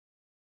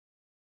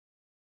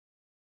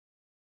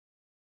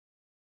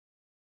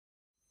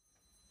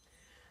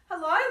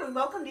Hello and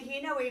welcome to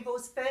Hear No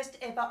Evil's first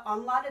ever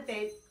online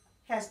event,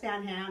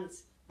 Housebound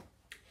Hounds.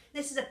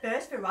 This is a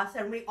first for us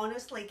and we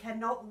honestly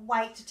cannot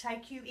wait to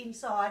take you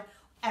inside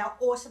our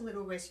awesome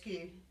little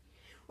rescue.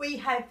 We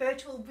have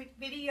virtual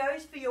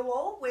videos for you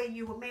all where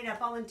you will meet our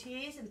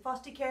volunteers and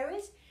foster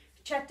carers,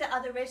 chat to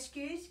other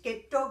rescues,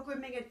 get dog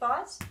grooming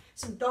advice,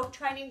 some dog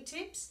training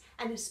tips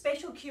and a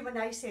special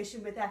Q&A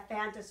session with our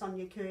founder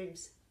Sonia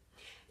Coombs.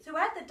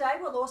 Throughout the day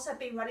we'll also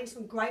be running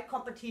some great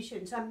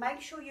competitions, so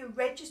make sure you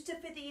register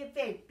for the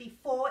event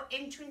before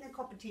entering the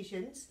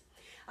competitions,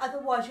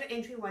 otherwise your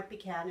entry won't be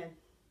counted.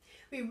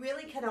 We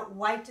really cannot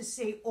wait to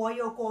see all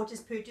your gorgeous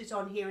pooches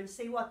on here and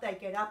see what they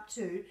get up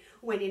to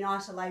when in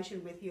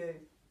isolation with you.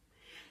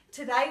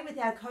 Today with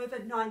our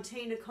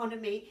COVID-19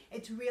 economy,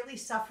 it's really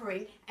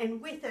suffering,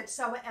 and with it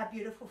so are our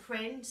beautiful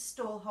friends,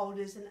 stall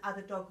holders and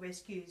other dog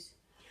rescues.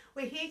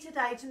 We're here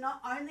today to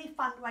not only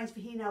fundraise for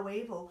Hear No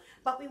Evil,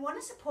 but we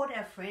want to support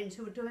our friends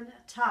who are doing it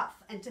tough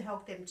and to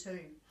help them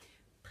too.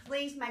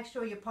 Please make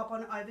sure you pop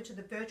on over to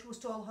the virtual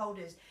stall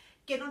holders,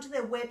 get onto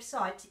their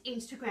websites,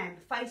 Instagram,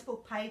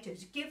 Facebook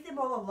pages, give them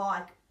all a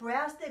like,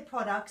 browse their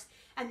products,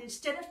 and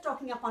instead of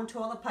stocking up on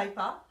toilet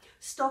paper,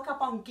 stock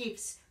up on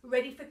gifts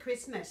ready for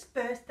Christmas,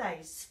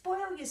 birthdays,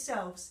 spoil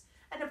yourselves,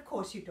 and of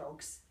course your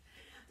dogs.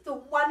 The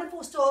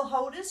wonderful stall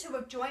holders who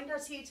have joined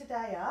us here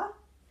today are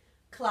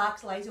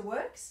Clark's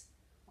Laserworks,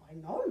 I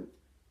know,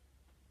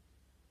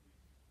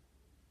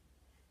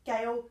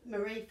 Gail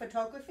Marie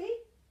Photography,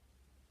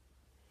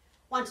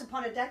 Once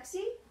Upon a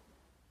Daxi,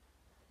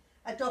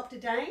 Adopt a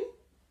Dane,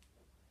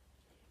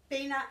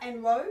 Bina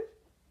and Roe,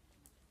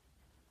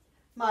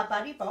 My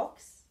Buddy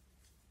Box,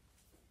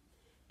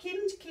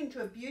 Kim's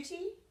Kindra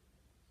Beauty,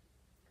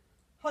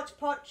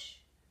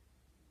 Hodgepodge,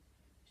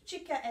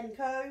 Chica and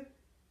Co,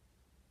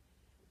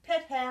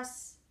 Pet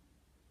House,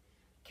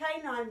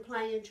 Canine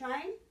Play and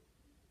Train,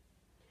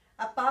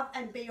 Above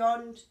and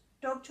Beyond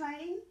Dog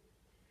Training,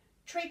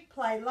 Treat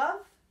Play Love,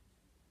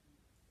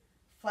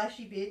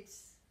 Flashy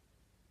Bits,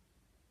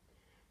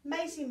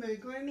 Macy Moo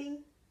Grooming,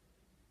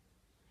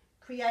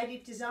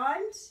 Creative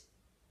Designs,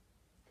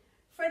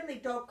 Friendly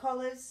Dog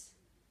Collars,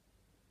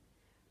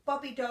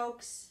 Bobby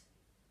Dogs,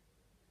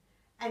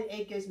 and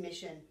Edgar's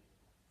Mission.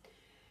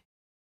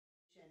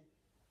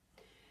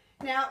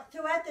 Now,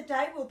 throughout the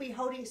day, we'll be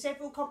holding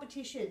several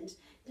competitions.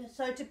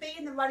 So to be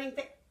in the running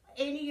for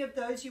any of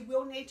those, you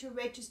will need to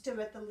register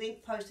at the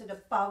link posted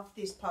above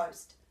this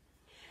post.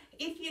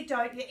 If you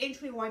don't, your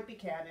entry won't be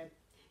counted.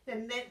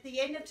 Then at the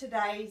end of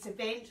today's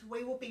event,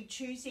 we will be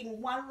choosing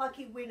one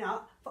lucky winner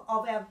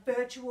of our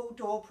virtual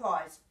door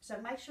prize. So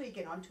make sure you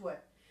get onto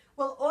it.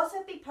 We'll also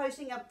be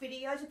posting up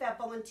videos of our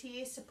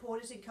volunteers,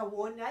 supporters and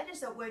coordinators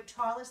that work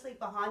tirelessly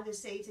behind the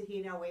scenes at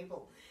Hear No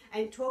Evil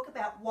and talk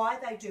about why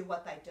they do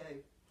what they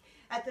do.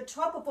 At the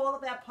top of all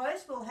of our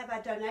posts, we'll have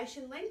our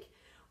donation link.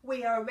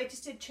 We are a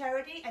registered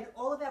charity and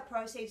all of our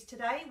proceeds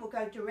today will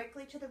go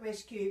directly to the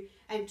rescue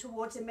and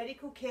towards the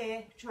medical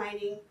care,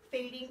 training,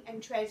 feeding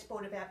and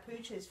transport of our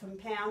pooches from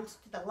pounds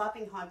to the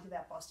loving homes of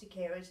our foster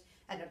carers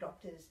and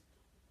adopters.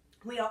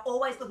 We are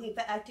always looking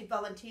for active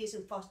volunteers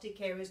and foster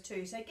carers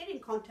too, so get in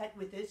contact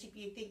with us if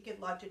you think you'd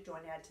like to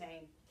join our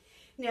team.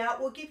 Now,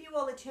 we'll give you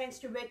all a chance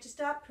to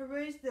register,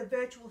 peruse the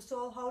virtual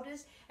stall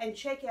holders and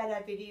check out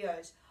our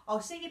videos. I'll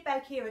see you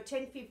back here at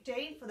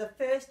 10:15 for the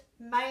first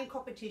main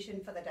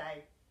competition for the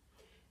day.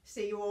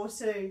 See you all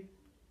soon.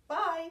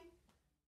 Bye.